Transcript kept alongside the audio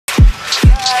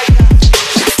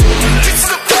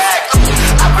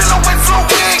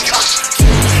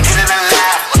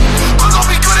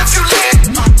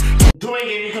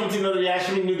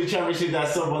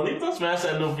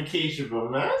vacation, bro.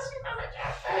 Man, I see another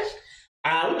catfish.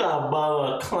 We got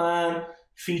Bawal Clan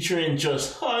featuring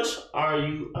Just Hush. Are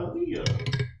you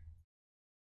Aaliyah?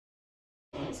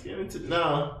 Let's get into it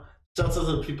now. Shout out to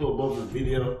the people above the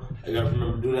video. I gotta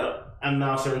remember to do that. I'm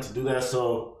now starting to do that,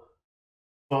 so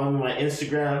follow me on my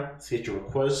Instagram to get your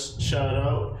requests shout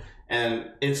out.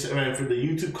 And Instagram for the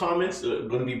YouTube comments,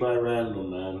 gonna be by random,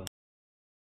 man.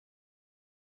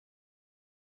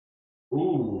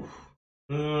 Ooh.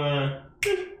 Yeah.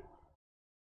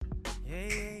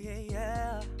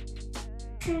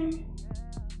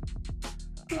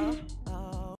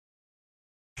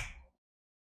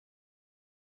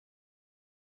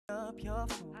 Up your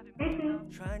phone,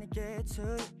 trying to get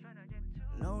to it.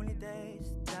 Lonely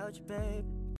days without you, baby.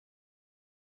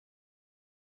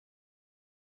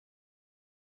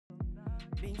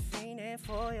 Been fiending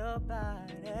for your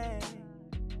body.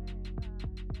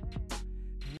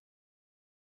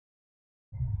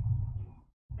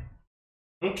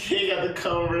 Okay, got the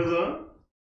covers on.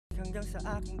 Hanggang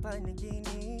sa aking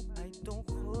panaginip ay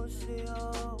tungkol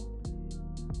sa'yo.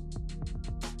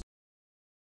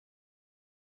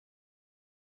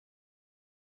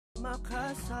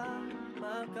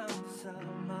 Makasama kang sa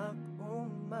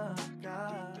mag-umaga.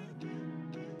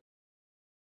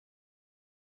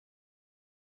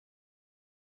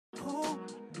 Kung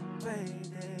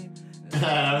pwede.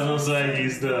 That was no swaggy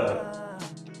stuff.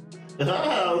 That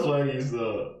was swaggy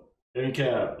stuff. In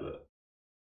cap.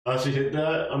 Oh, she hit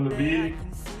that on the beat.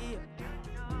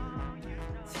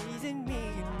 Teasing me,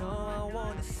 you know I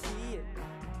wanna see it.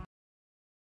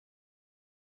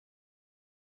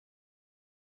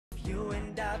 You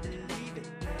and I believe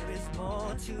it. There is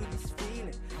more to this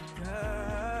feeling,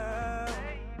 girl.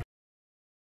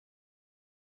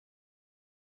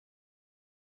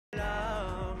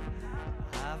 Love,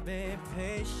 I've been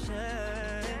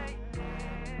patient.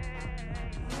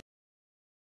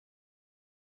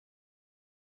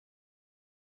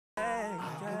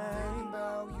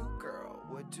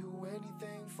 Do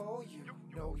anything for you.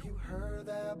 Know you heard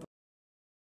that.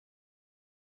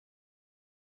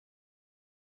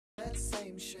 That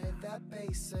same shit, that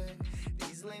basic.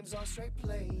 These lames are straight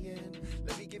playing.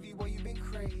 Let me give you what you've been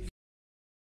craving.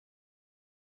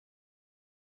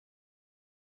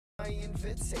 My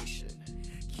invitation.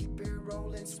 Keep it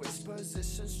rolling, switch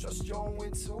positions. Trust your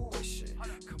intuition.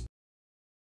 Come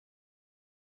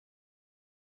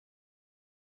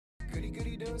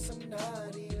goody doing some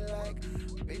naughty like,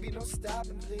 baby, no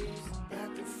stopping, please.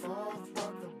 Back and forth,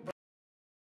 rock the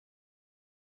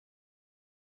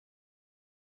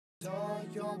boat.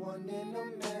 You're one in a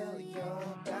million.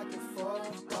 Back and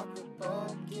forth, rock the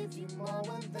boat. Give you more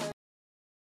than that.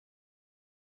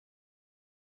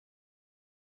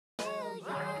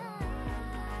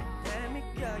 Damn it,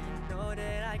 girl, you know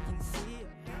that I can see it.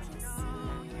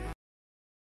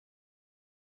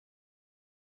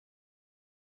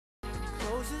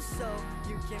 So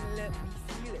you can let me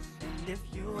feel it. And if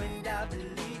you and I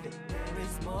believe it, there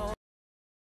is more.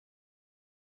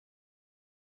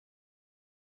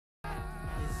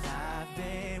 Cause I've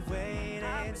been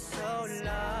waiting so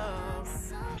long.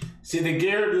 See, the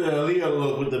gear to the Aaliyah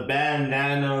look with the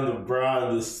bandana on the bra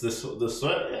and the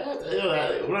sweat.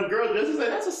 Yeah, when a girl does that,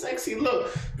 that's a sexy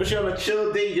look. Especially on a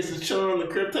chill day, just chilling on the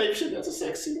crib type shit, that's a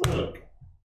sexy look.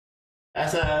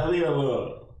 That's how Aaliyah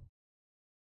look.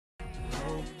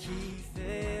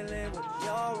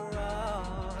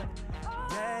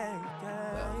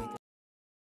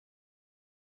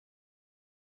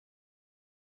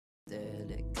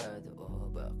 Delikado o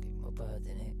bakit mo pa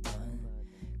tinipan?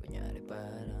 Kunyari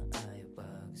parang ayaw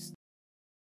pag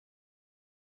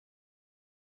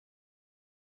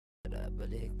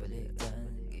balik-balikan.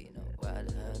 Ginawa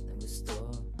lahat ng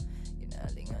gusto,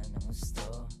 ginalingan ng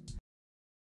gusto.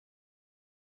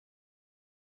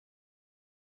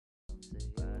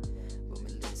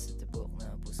 Bumilis sa tibok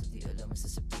na puso, di alam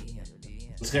masasabihan.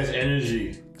 This guy's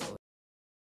energy.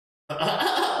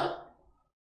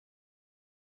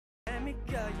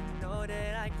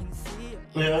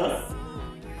 Yeah.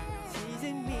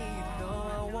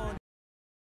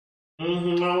 I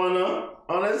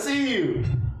wanna see you.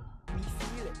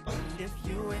 If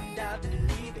you and I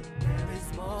believe it, there is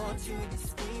more to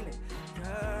this feeling,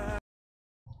 girl.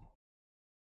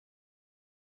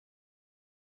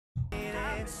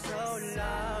 It's so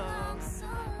long.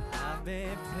 I've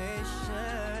been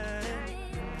patient.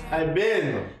 I've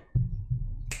been.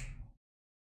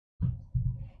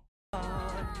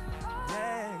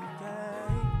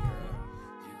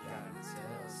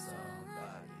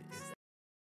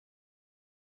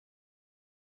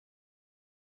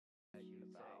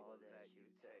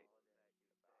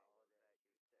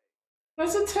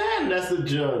 That's a 10. That's the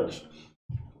judge.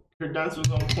 Her dance was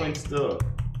on point still.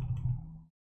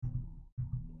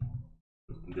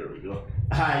 There we go.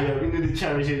 Alright, yo, we need to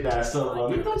championship that stuff,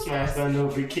 bro. Don't smash that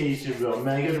notification, bro.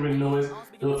 Man, you guys already know it.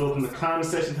 Don't throw in the comment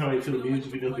section, tell me to the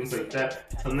music video, things like that.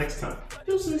 Till next time.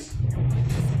 Deuces.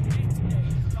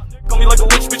 Got me like a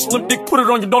rich bitch, limp dick, put it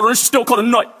on your daughter and she still call a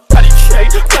nut. Patty K,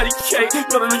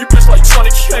 gotta know your bitch like Johnny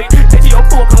K. ATL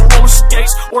pull up in roller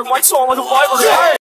skates, or lights on like a library.